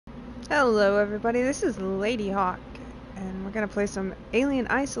Hello everybody, this is Ladyhawk, and we're gonna play some Alien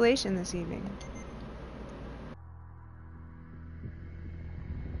Isolation this evening.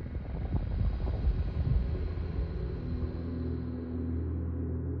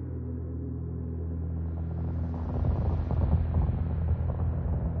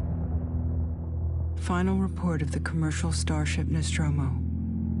 Final report of the commercial starship Nostromo.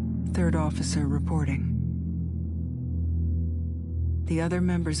 Third officer reporting. The other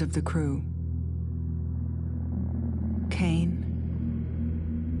members of the crew: Kane,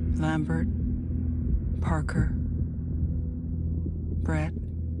 Lambert, Parker, Brett,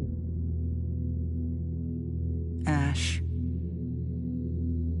 Ash,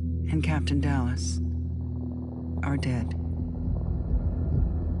 and Captain Dallas are dead.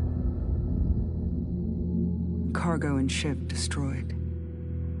 Cargo and ship destroyed.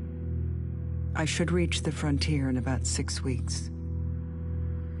 I should reach the frontier in about 6 weeks.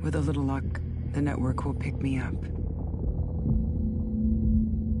 With a little luck, the network will pick me up.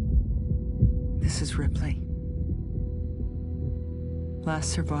 This is Ripley, last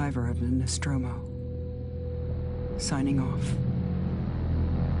survivor of the Nostromo, signing off.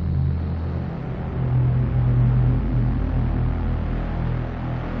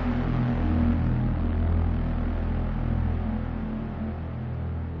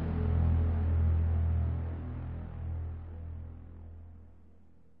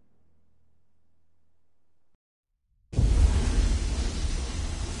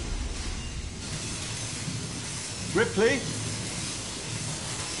 Ripley?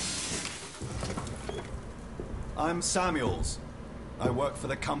 I'm Samuels. I work for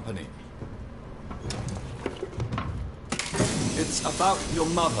the company. It's about your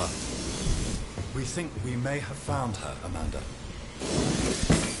mother. We think we may have found her, Amanda.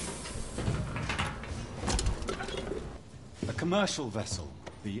 A commercial vessel,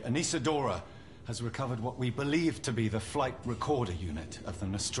 the Anisadora, has recovered what we believe to be the flight recorder unit of the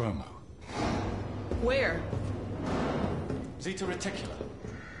Nostromo. Where? Zeta Reticula.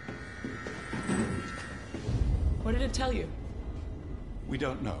 What did it tell you? We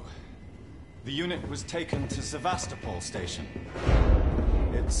don't know. The unit was taken to Sevastopol station.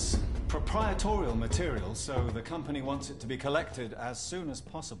 It's proprietorial material, so the company wants it to be collected as soon as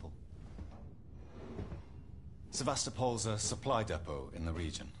possible. Sevastopol's a supply depot in the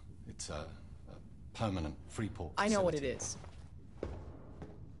region. It's a permanent free port facility. I know what it is.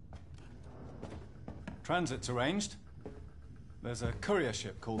 Transit's arranged. There's a courier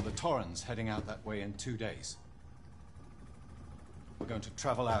ship called the Torrens heading out that way in 2 days. We're going to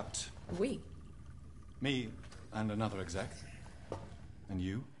travel out. We? Me and another exec. And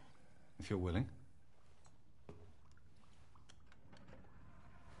you, if you're willing.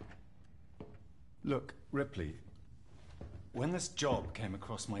 Look, Ripley, when this job came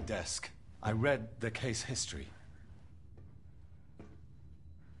across my desk, I read the case history.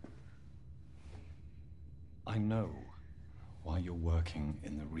 I know why you're working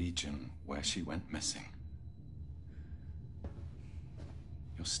in the region where she went missing.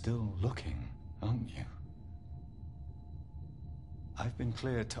 You're still looking, aren't you? I've been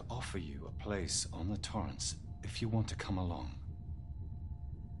cleared to offer you a place on the Torrens if you want to come along.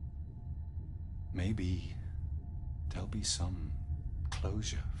 Maybe there'll be some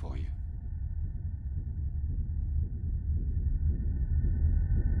closure for you.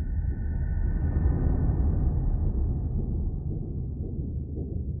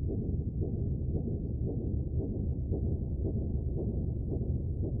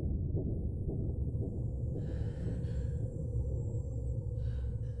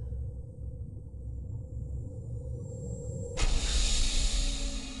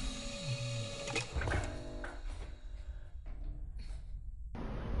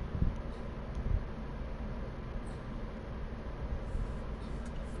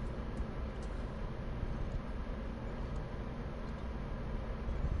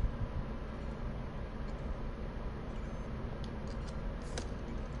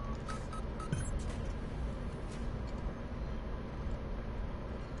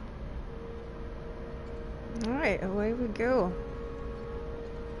 Alright, away we go.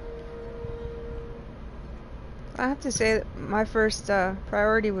 I have to say that my first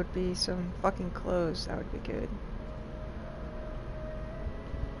priority would be some fucking clothes. That would be good.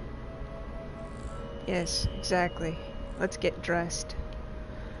 Yes, exactly. Let's get dressed.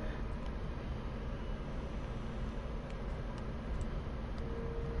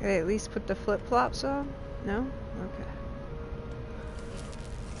 Could I at least put the flip-flops on? No? Okay.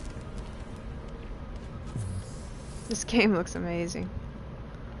 This game looks amazing.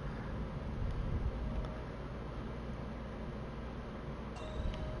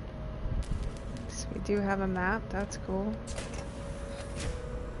 We do have a map, that's cool.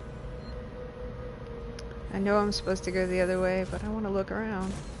 I know I'm supposed to go the other way, but I want to look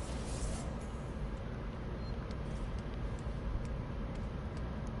around.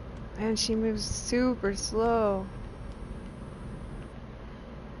 And she moves super slow.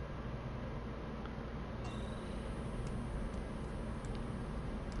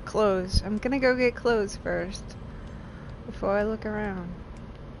 Clothes. I'm gonna go get clothes first before I look around.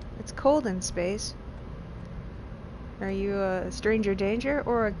 It's cold in space. Are you a stranger danger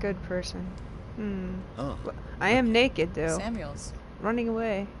or a good person? Oh. I am naked though. Samuels, Running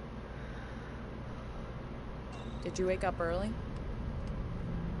away. did you wake up early?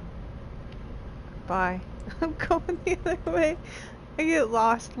 Bye. I'm going the other way. I get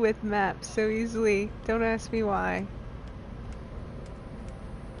lost with maps so easily. Don't ask me why.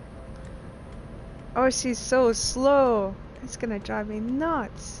 Oh, she's so slow. It's gonna drive me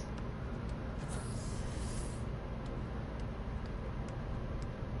nuts.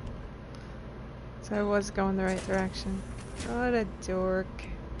 So I was going the right direction. What a dork.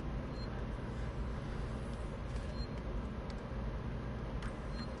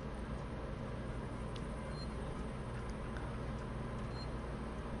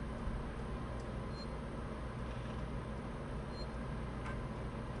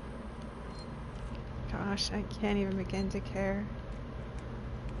 Gosh, I can't even begin to care.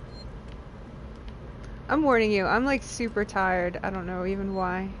 I'm warning you, I'm like super tired. I don't know even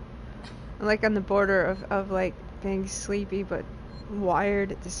why. I'm like on the border of like being sleepy but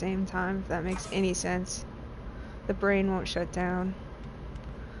wired at the same time, if that makes any sense. The brain won't shut down.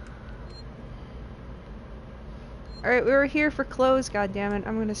 Alright, we were here for clothes, goddammit.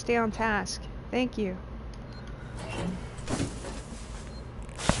 I'm gonna stay on task. Thank you.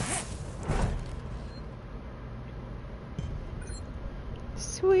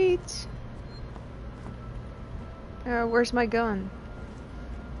 Sweet. Where's my gun?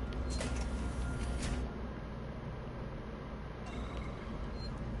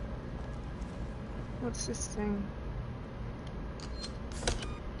 What's this thing?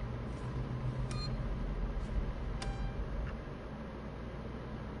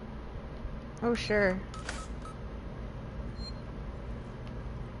 Oh, sure.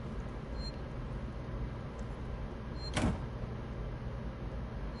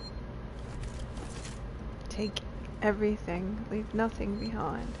 Take everything, leave nothing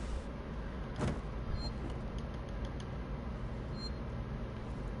behind.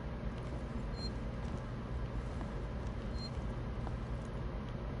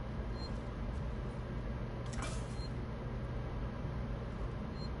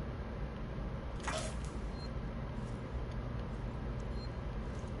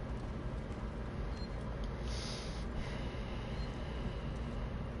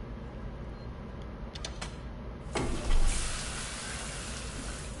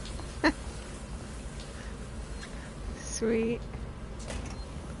 Sweet.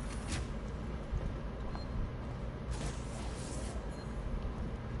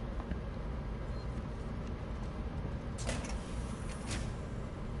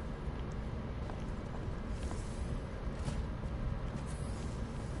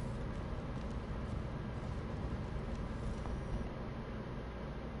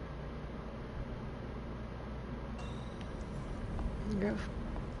 Go.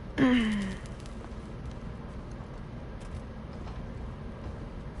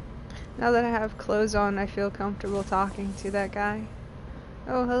 Now that I have clothes on, I feel comfortable talking to that guy.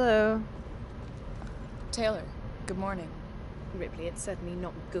 Oh, hello. Taylor, good morning. Ripley, it's certainly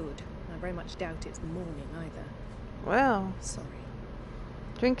not good. I very much doubt it's morning either. Well, Sorry.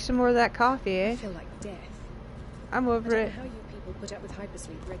 drink some more of that coffee, I eh? feel like death. I'm I over don't it. know how you people put up with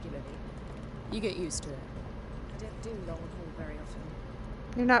hypersleep regularly. You get used to it. I don't do long haul very often.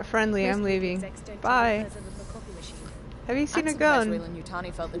 You're not friendly, Most I'm leaving. execs don't Bye. tell me there's a little coffee machine. Have you seen I'm a surprised gun? Wayland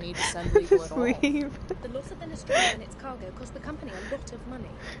Yutani felt the need to send legal at all. Leave. The loss of the Nostromo and its cargo cost the company a lot of money.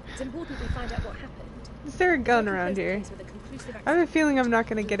 It's important we find out what happened. Is there a gun If I can around close the here? case with a conclusive I have a accident, feeling I'm not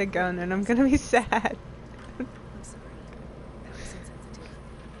gonna get a gun and I'm gonna be sad. I'm sorry. That was insensitive.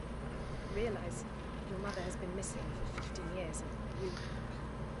 Realize your mother has been missing for 15 years and you...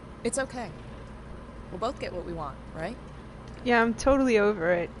 It's okay. We'll both get what we want, right? Yeah, I'm totally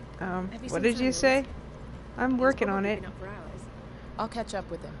over it. Have you What seen did you Samuels? say? I'm He's working on probably it. been up for hours. I'll catch up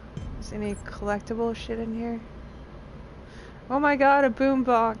with him. Is any collectible shit in here? Oh my god, a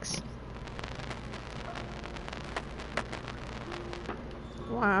boombox.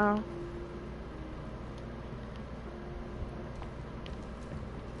 Wow.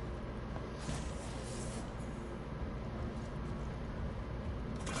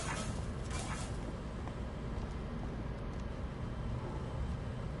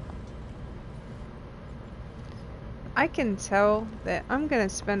 I can tell that I'm gonna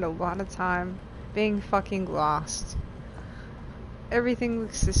spend a lot of time being fucking lost. Everything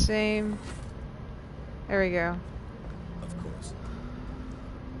looks the same. There we go. Of course.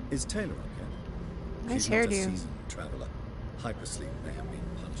 Is Taylor okay? Nice She's not a hairdo. seasoned traveler. Hypersleep may have been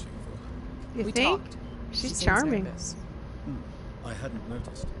punishing for her. You We think? talked. She's She seems charming. nervous. I hadn't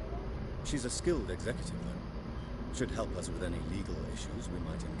noticed. She's a skilled executive, though. Should help us with any legal issues we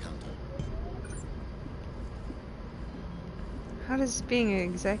might encounter. How does being an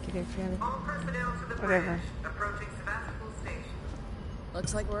executive feel? All personnel to the Whatever. bridge, approaching Sebastopol Station.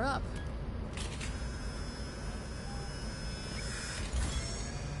 Looks like we're up.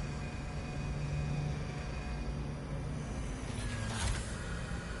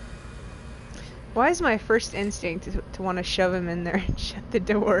 Why is my first instinct to want to shove him in there and shut the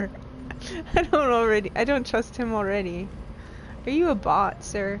door? I don't trust him already. Are you a bot,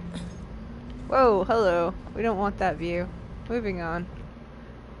 sir? Whoa, hello. We don't want that view. Moving on.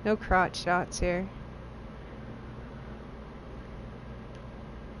 No crotch shots here.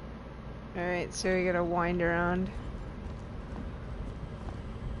 Alright, so we gotta wind around.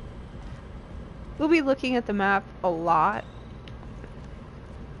 We'll be looking at the map a lot.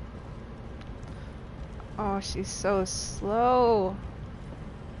 Oh, she's so slow.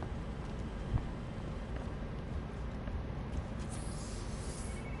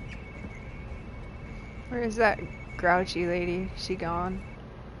 Where is that grouchy lady? She gone?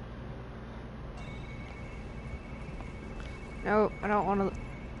 No, I don't want to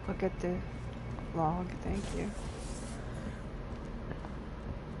look at the log. Thank you.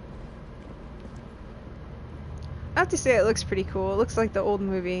 I have to say it looks pretty cool. It looks like the old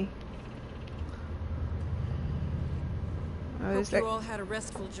movie. Oh, Hope you all had a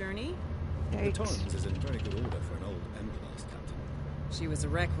restful journey. The Yikes. Torrens is in very good order for an old M-class captain. She was a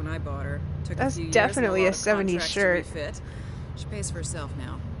wreck when I bought her. Took That's a few definitely years a and lot 70s of contracts to shirt. refit. She pays for herself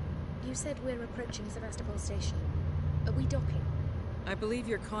now. You said we're approaching Sebastopol Station. Are we docking? I believe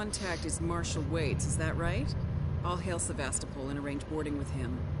your contact is Marshal Waits, is that right? I'll hail Sevastopol and arrange boarding with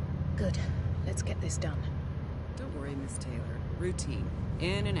him. Good. Let's get this done. Don't worry, Miss Taylor. Routine.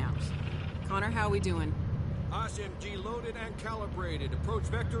 In and out. Connor, how we doing? SMG loaded and calibrated. Approach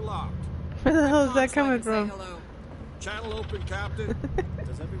vector locked. Where the hell is Recon that so I coming can say from? hello. Channel open, Captain.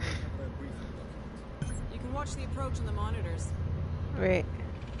 Does everyone have their briefing documents? You can watch the approach on the monitors. Wait.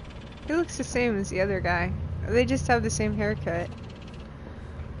 He looks the same as the other guy. They just have the same haircut.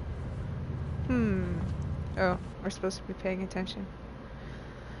 Oh, we're supposed to be paying attention.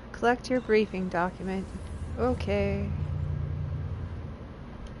 Collect your briefing document. Okay.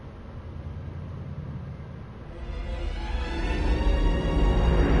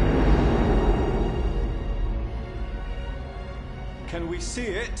 Can we see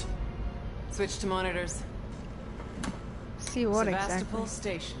it? Switch to monitors. See what Sevastopol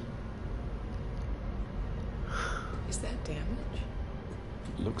exactly? Station. Is that damage?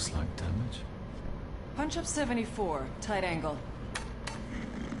 Looks like damage. Punch up 74, tight angle.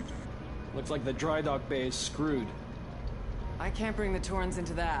 Looks like the dry dock bay is screwed. I can't bring the Torrens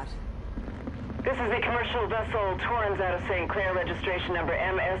into that. This is a commercial vessel, Torrens out of St. Clair, registration number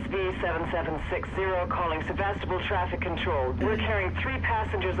MSV7760, calling Sebastopol Traffic Control. We're carrying 3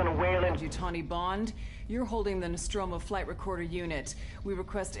 passengers on a Wayland. Yutani Bond, you're holding the Nostromo flight recorder unit. We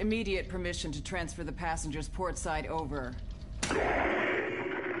request immediate permission to transfer the passengers port side over. This Waits,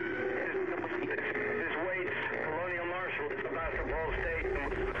 Colonial Marshal, Sebastopol Station.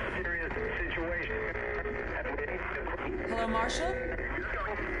 Serious situation. Hello, Marshal?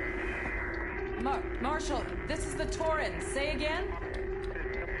 Marshal, this is the Torrens. Say again?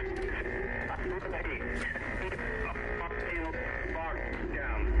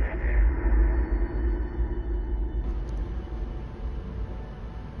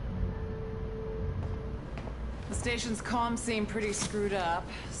 The station's comms seem pretty screwed up,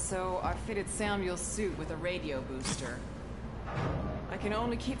 so I fitted Samuel's suit with a radio booster. I can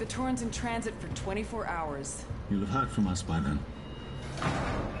only keep the Torrens in transit for 24 hours. You'll have heard from us by then.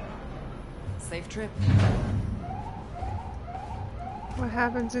 Safe trip. What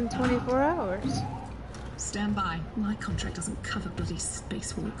happens in 24 hours? Stand by. My contract doesn't cover bloody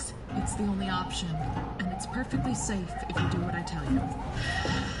spacewalks. It's the only option. And it's perfectly safe if you do what I tell you.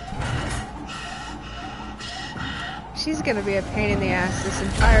 She's gonna be a pain in the ass this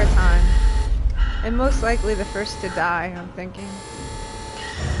entire time. And most likely the first to die, I'm thinking.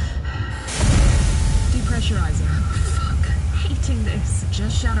 Depressurizer. Fuck. Hating this.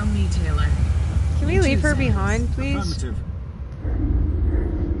 Just shadow me, Taylor. Can we leave her behind, please? Affirmative.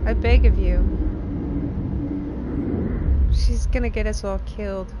 I beg of you. She's gonna get us all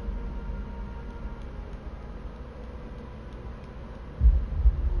killed.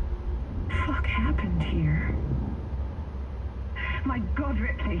 God,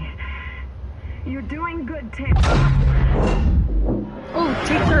 Ripley. You're doing good, Tim. Oh,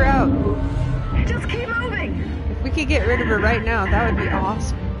 take her out. Just keep moving. If we could get rid of her right now, that would be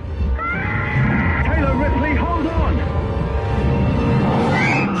awesome. Taylor, Ripley, hold on!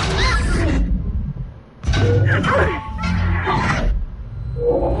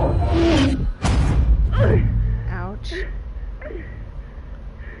 Ouch.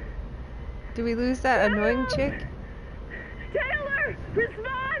 Did we lose that annoying chick? Taylor!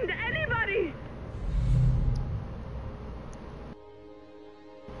 Respond! Anybody!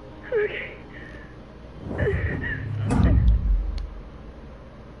 Okay.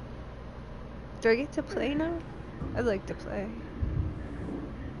 Do I get to play now? I'd like to play.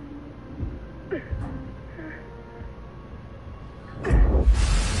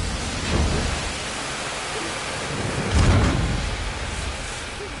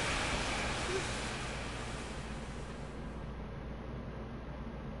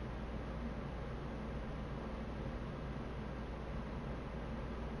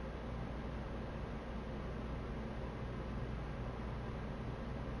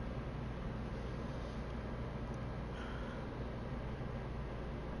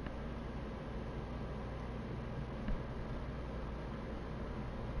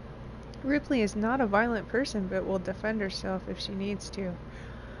 Ripley is not a violent person, but will defend herself if she needs to.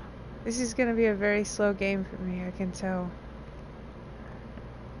 This is going to be a very slow game for me, I can tell.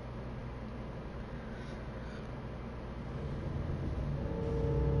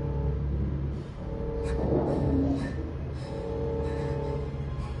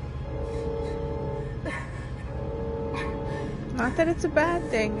 Not that it's a bad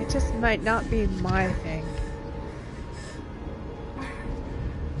thing, it just might not be my thing.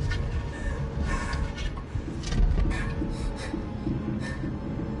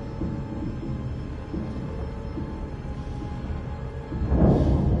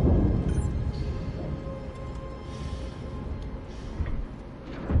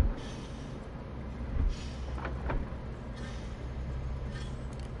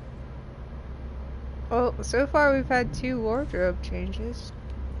 Well, so far we've had 2 wardrobe changes.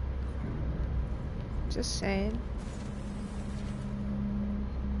 Just saying.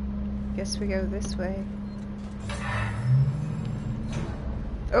 Guess we go this way.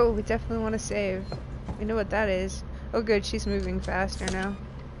 Oh, we definitely want to save. We know what that is. Oh good, she's moving faster now.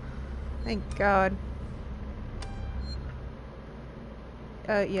 Thank God.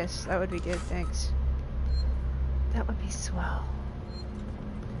 Yes, that would be good, thanks. That would be swell.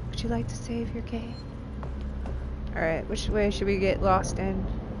 Would you like to save your game? Alright, which way should we get lost in?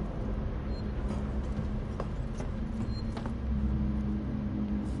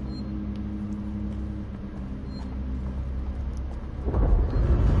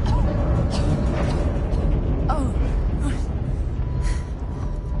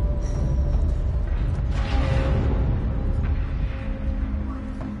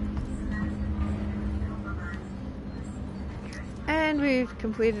 And we've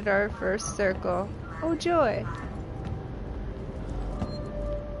completed our first circle. Oh joy!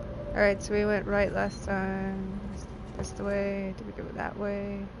 Alright, so we went right last time. This the way. Did we go that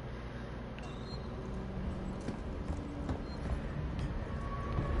way?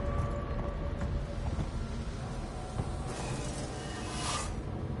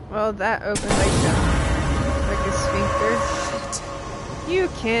 Well, that opened like a sphincter. You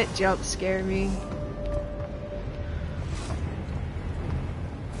can't jump scare me.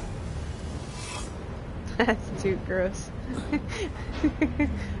 That's too gross.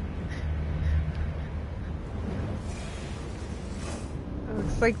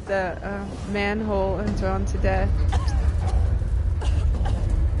 Looks like the manhole and drawn to death.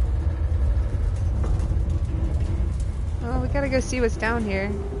 Well, we gotta go see what's down here.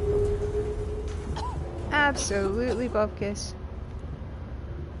 Absolutely bupkis.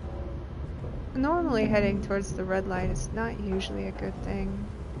 Normally heading towards the red light is not usually a good thing.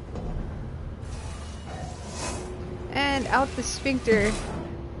 And out the sphincter.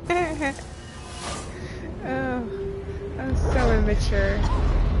 Oh, I'm so immature.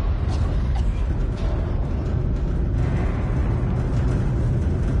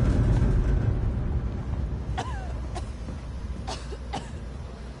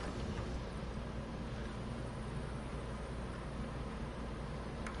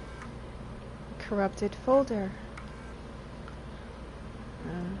 Corrupted folder.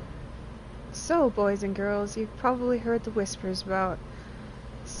 So, boys and girls, you've probably heard the whispers about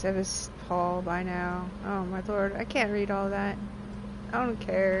Sevastopol by now. Oh my lord, I can't read all that. I don't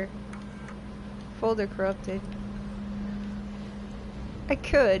care. Folder corrupted. I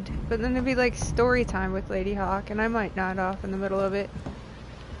could, but then it'd be like story time with Ladyhawk, and I might nod off in the middle of it.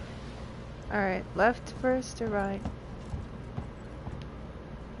 Alright, left first or right?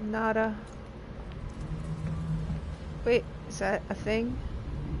 Nada. Wait, is that a thing?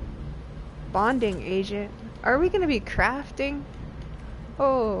 Bonding agent. Are we gonna be crafting?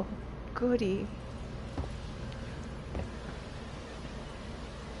 Oh, goody.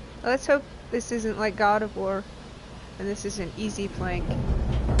 Let's hope this isn't like God of War, and this is an easy plank.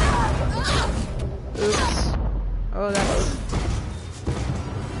 Oops. Oh,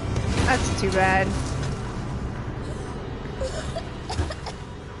 that's too bad.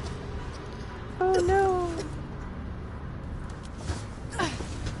 Oh no.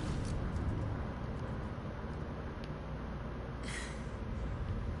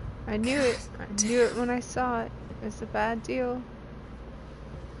 I knew it. I knew it when I saw it. It was a bad deal.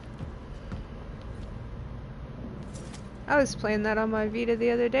 I was playing that on my Vita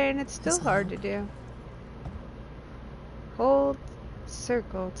the other day and it's still hard to do. Hold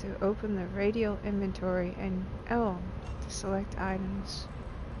circle to open the radial inventory and L to select items.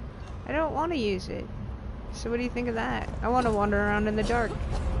 I don't want to use it. So what do you think of that? I want to wander around in the dark.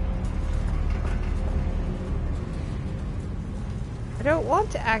 I don't want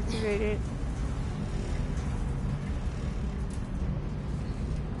to activate it.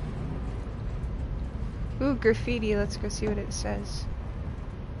 Ooh, graffiti. Let's go see what it says.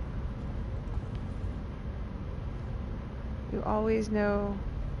 You always know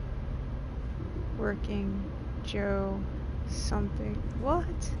working Joe something. What?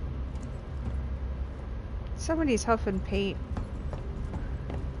 Somebody's huffing paint.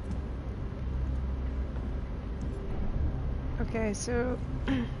 Okay, so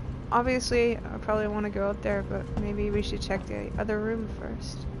obviously I probably want to go out there, but maybe we should check the other room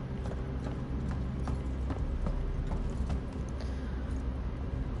first.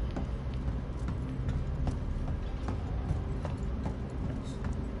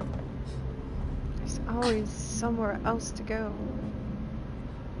 There's always somewhere else to go.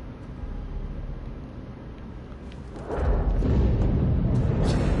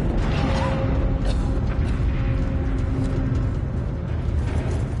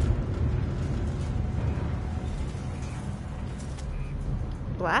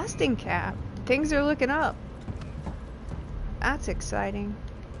 Blasting cap. Things are looking up. That's exciting.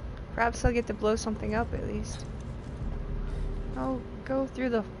 Perhaps I'll get to blow something up at least. I'll go through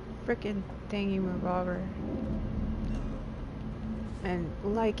the frickin' thingy-mabobber and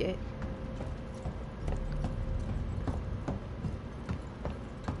like it.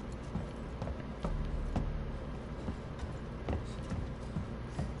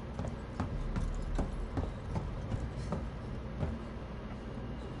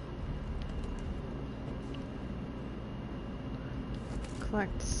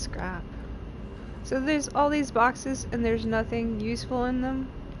 Collect scrap. So there's all these boxes and there's nothing useful in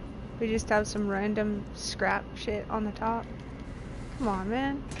them. We just have some random scrap shit on the top. Come on,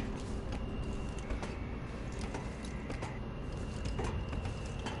 man.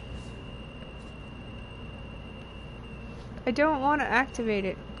 I don't want to activate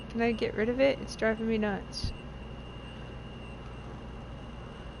it. Can I get rid of it? It's driving me nuts.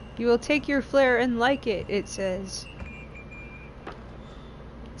 You will take your flare and like it, it says.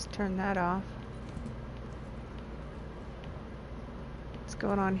 Let's turn that off. What's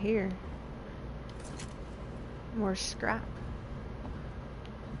going on here? More scrap.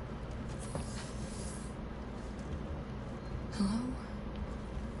 Hello?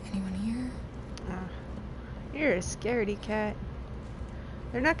 Anyone here? You're a scaredy cat.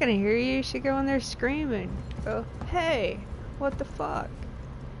 They're not gonna hear you. You should go in there screaming. Go, hey, what the fuck?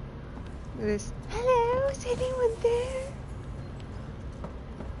 This, hello, is anyone there?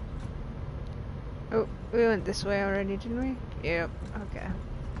 Oh, we went this way already, didn't we? Yep, okay.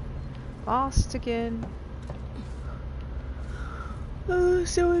 Lost again. Oh,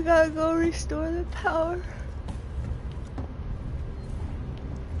 so we gotta go restore the power.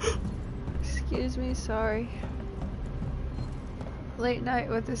 Excuse me, sorry. Late night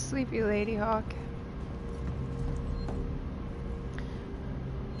with a sleepy Ladyhawk.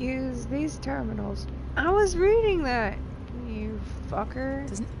 Use these terminals. I was reading that, you fucker.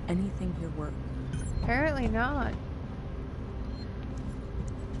 Doesn't anything here work? Apparently not.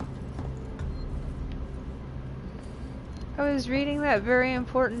 I was reading that very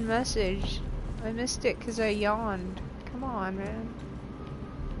important message. I missed it because I yawned. Come on, man.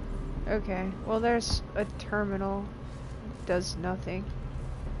 Okay, well there's a terminal. It does nothing.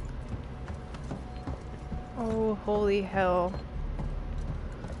 Oh, holy hell.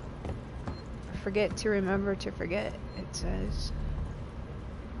 Forget to remember to forget, it says.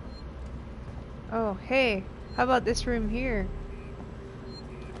 Oh, hey. How about this room here?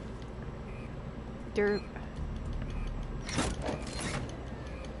 Derp.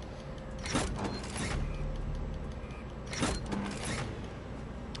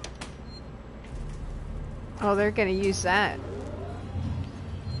 Oh, they're gonna use that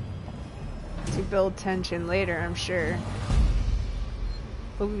to build tension later, I'm sure.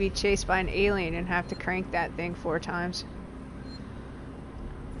 We'll be chased by an alien and have to crank that thing 4 times.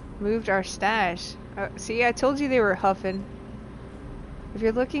 Moved our stash. See, I told you they were huffing. If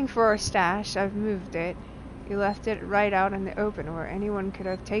you're looking for our stash, I've moved it. You left it right out in the open where anyone could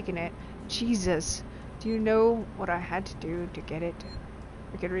have taken it. Jesus. Do you know what I had to do to get it?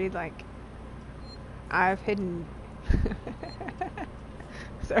 We could read like, I've hidden.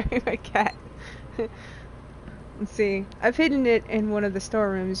 Sorry, my cat. Let's see. I've hidden it in one of the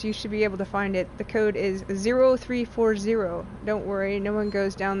storerooms. You should be able to find it. The code is 0340. Don't worry, no one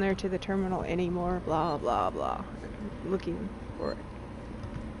goes down there to the terminal anymore. Blah, blah, blah. I'm looking for it.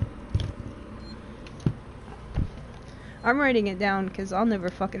 I'm writing it down because I'll never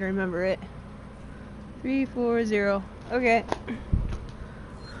fucking remember it. 340. Okay.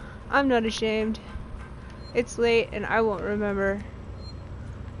 I'm not ashamed. It's late and I won't remember.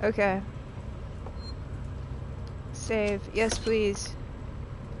 Okay. Save. Yes, please.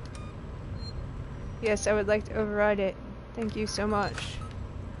 Yes, I would like to override it. Thank you so much.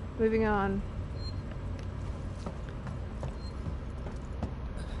 Moving on.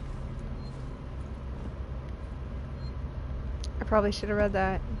 I probably should have read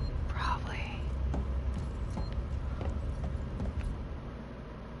that. Probably.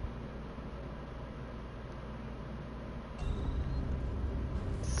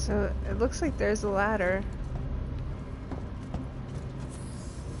 So, it looks like there's a ladder.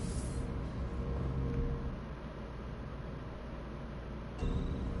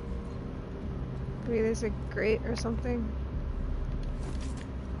 Maybe there's a grate or something.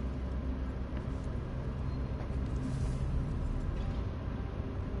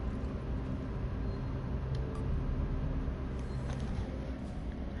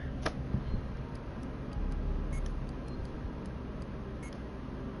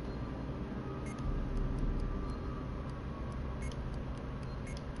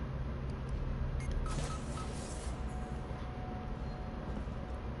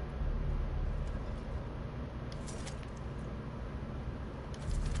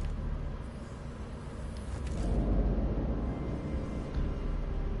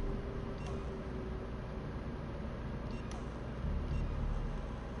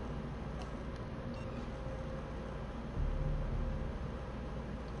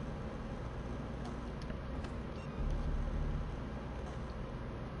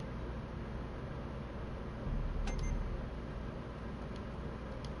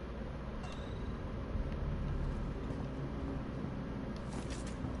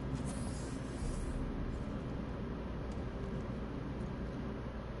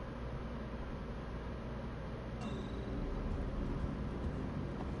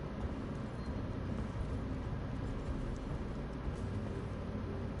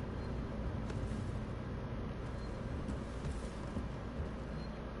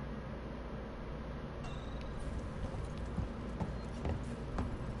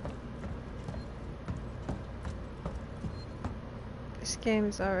 This game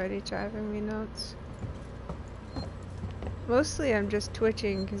is already driving me nuts. Mostly I'm just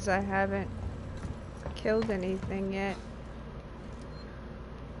twitching because I haven't killed anything yet.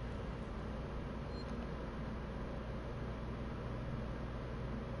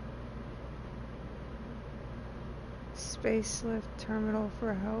 Space lift terminal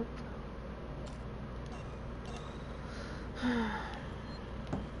for help.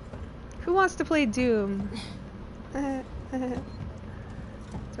 Who wants to play Doom?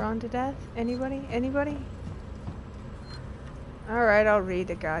 Drawn to death? Anybody? Anybody? Alright, I'll read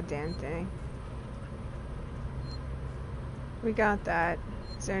the goddamn thing. We got that.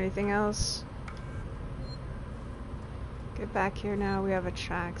 Is there anything else? Get back here now. We have a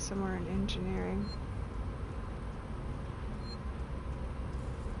track somewhere in engineering.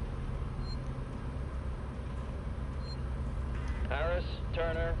 Harris,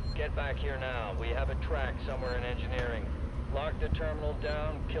 Turner, get back here now. We have a track somewhere in engineering. Lock the terminal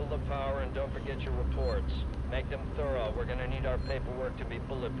down, kill the power, and don't forget your reports. Make them thorough. We're gonna need our paperwork to be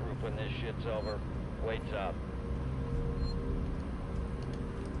bulletproof when this shit's over. Waits up.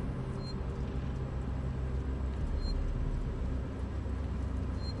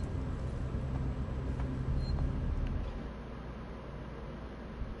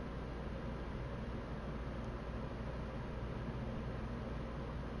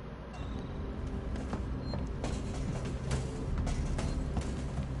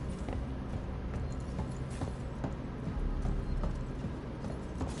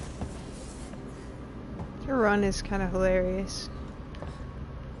 Your run is kind of hilarious.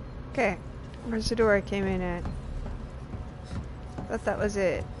 Okay, where's the door I came in at? Thought that was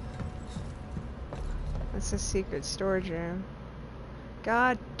it. That's a secret storage room.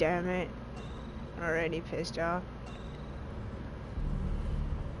 God damn it. Already pissed off.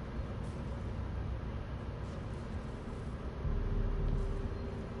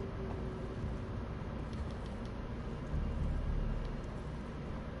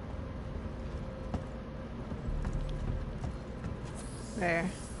 There.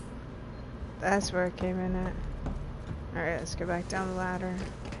 That's where I came in at. Alright, let's go back down the ladder.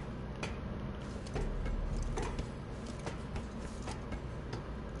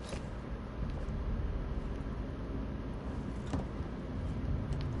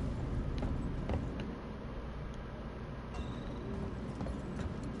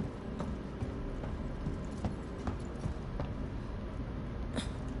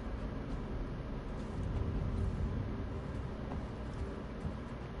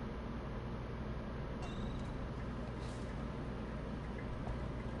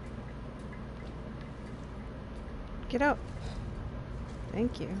 Get up.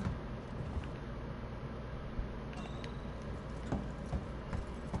 Thank you.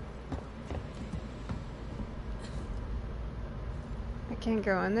 I can't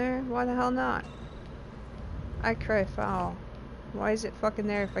go in there? Why the hell not? I cry foul. Why is it fucking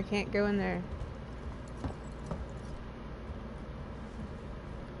there if I can't go in there?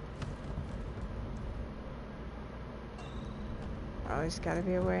 Oh, there's gotta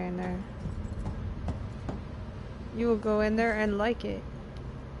be a way in there. You will go in there and like it.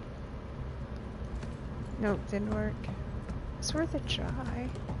 Nope, didn't work. It's worth a try.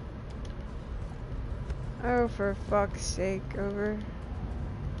 Oh, for fuck's sake, over.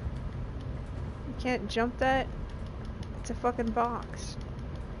 You can't jump that? It's a fucking box.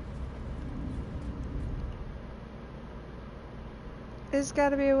 There's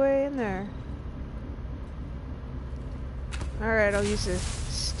gotta be a way in there. Alright, I'll use this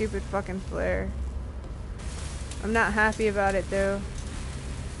stupid fucking flare. I'm not happy about it though.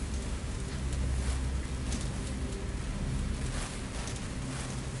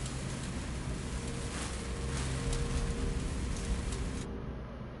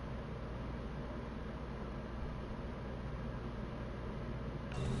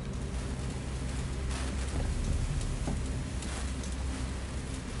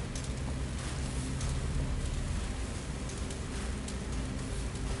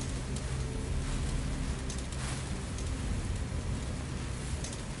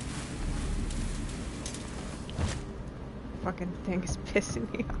 Fucking thing is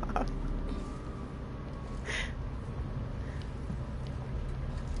pissing me off.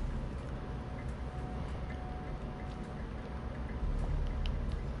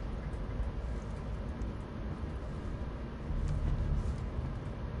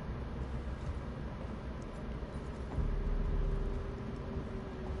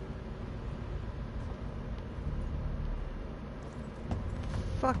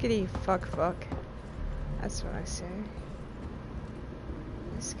 Fuckity fuck fuck. That's what I say.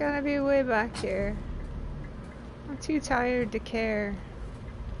 There's gotta be a way back here. I'm too tired to care.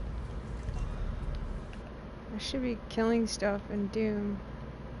 I should be killing stuff in Doom.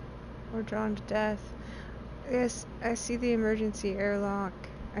 Or drawn to death. Yes, I see the emergency airlock.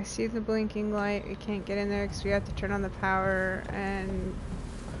 I see the blinking light. We can't get in there because we have to turn on the power and...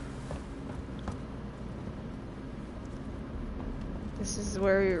 This is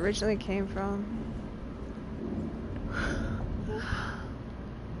where we originally came from.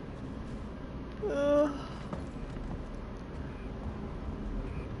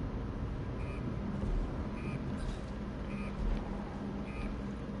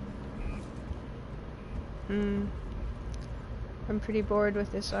 I'm pretty bored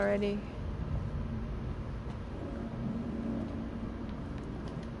with this already.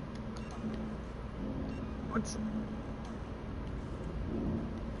 What's...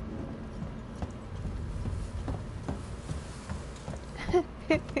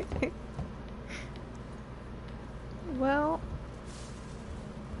 Well...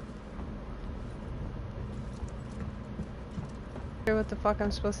 what the fuck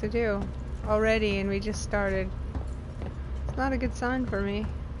I'm supposed to do already, and we just started. It's not a good sign for me.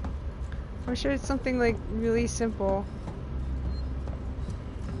 I'm sure it's something like really simple.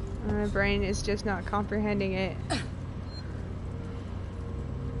 My brain is just not comprehending it.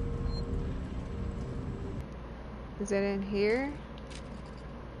 Is it in here?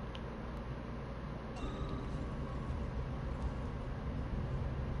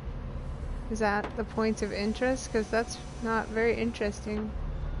 Is that the point of interest? Because that's not very interesting.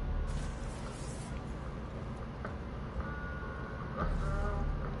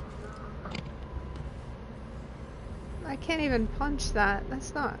 can't even punch that.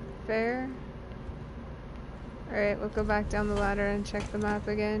 That's not fair. Alright, we'll go back down the ladder and check the map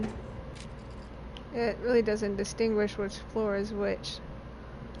again. It really doesn't distinguish which floor is which.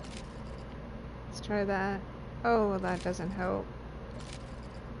 Let's try that. Oh, well, that doesn't help.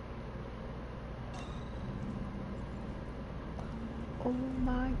 Oh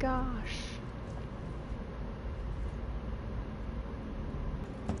my gosh.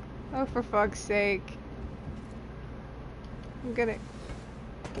 Oh, for fuck's sake. I'm gonna...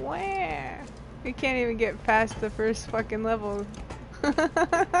 Where? We can't even get past the first fucking level.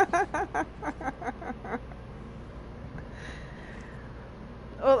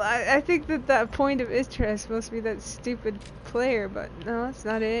 Well, I think that point of interest must be that stupid player, but no, that's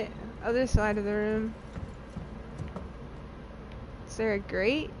not it. Other side of the room. Is there a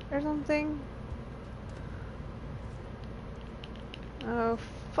grate or something? Oh,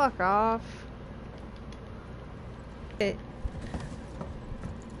 fuck off. It.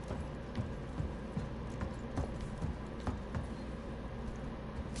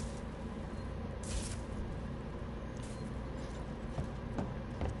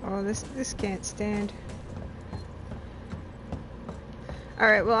 Oh, this can't stand.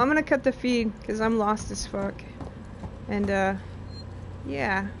 Alright, well, I'm gonna cut the feed, because I'm lost as fuck. And,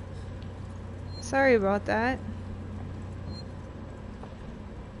 yeah. Sorry about that.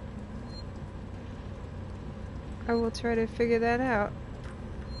 I will try to figure that out.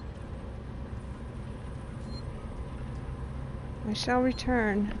 I shall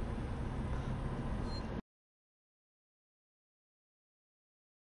return.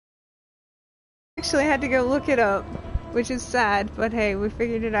 Actually, I had to go look it up, which is sad, but hey, we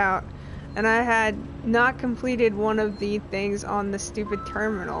figured it out. And I had not completed one of the things on the stupid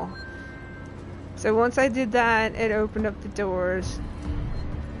terminal. So once I did that, it opened up the doors.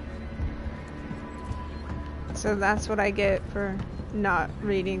 So that's what I get for not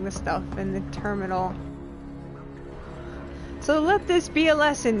reading the stuff in the terminal. So let this be a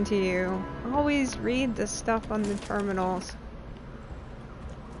lesson to you. Always read the stuff on the terminals.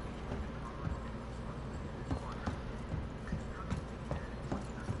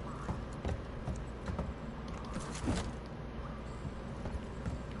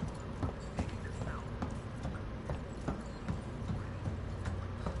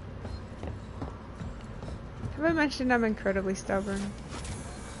 Have I mentioned I'm incredibly stubborn?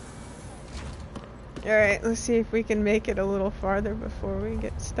 Alright, let's see if we can make it a little farther before we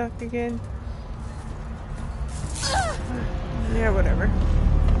get stuck again. Yeah, whatever.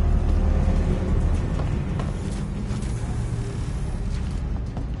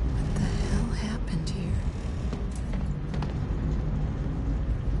 What the hell happened here?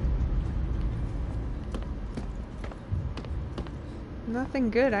 Nothing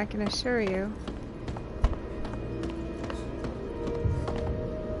good, I can assure you.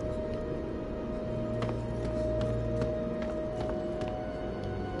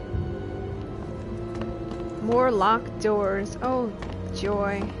 More locked doors. Oh,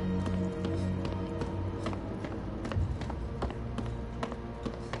 joy.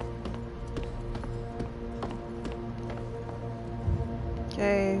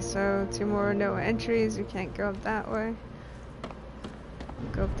 Okay, so 2 more no entries. We can't go up that way.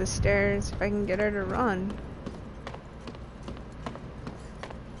 I'll go up the stairs if I can get her to run.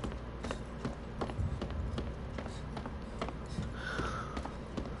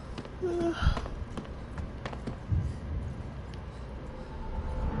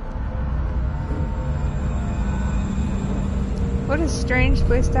 What a strange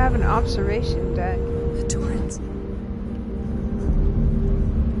place to have an observation deck. The Torrens.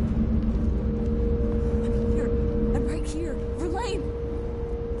 I'm here. I'm right here. Verlaine!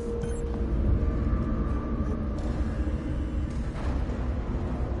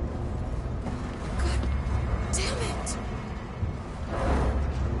 God damn it!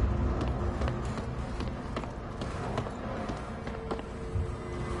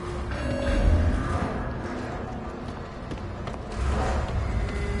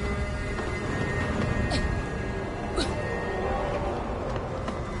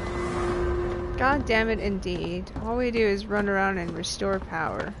 God damn it, indeed. All we do is run around and restore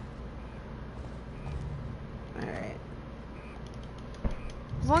power. Alright.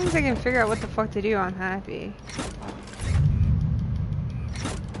 As long as I can figure out what the fuck to do, I'm happy.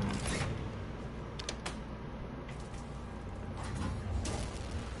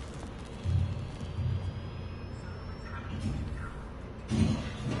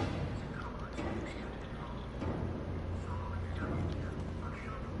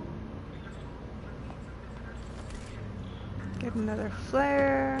 Get another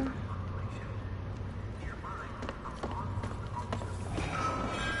flare.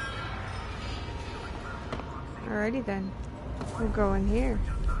 Alrighty then. We'll go in here.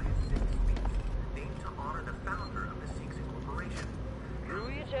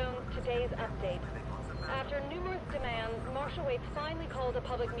 Louis Jones, today's update. After numerous demands, Marshal Waite finally called a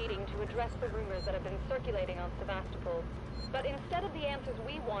public meeting to address the rumors that have been circulating on Sevastopol. But instead of the answers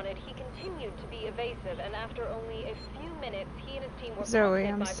we wanted, he continued to be evasive, and after only a few minutes, he and his team were Zoe,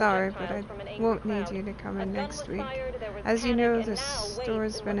 prompted I'm by sorry, but projectiles I from an angry won't need crowd. you to come A in gun next was week. fired, there was As you panic, know, and the now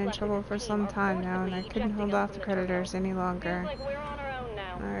store's Waite been and in what's left trouble of for his some team are time now, and I forcibly couldn't hold ejecting us off from the the creditors terminal. any longer. Feels like we're on our own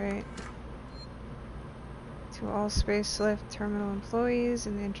now. Alright. To all Spacelift terminal employees,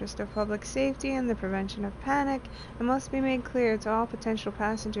 in the interest of public safety and the prevention of panic, it must be made clear to all potential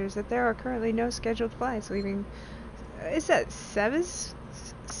passengers that there are currently no scheduled flights leaving... Is that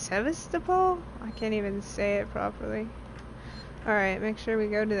Sevastopol? I can't even say it properly. Alright, make sure we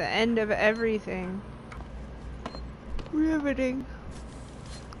go to the end of everything. Riveting.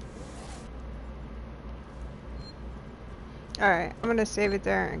 Alright, I'm gonna save it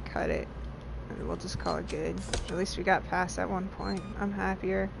there and cut it. And we'll just call it good. At least we got past that one point. I'm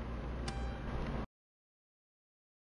happier.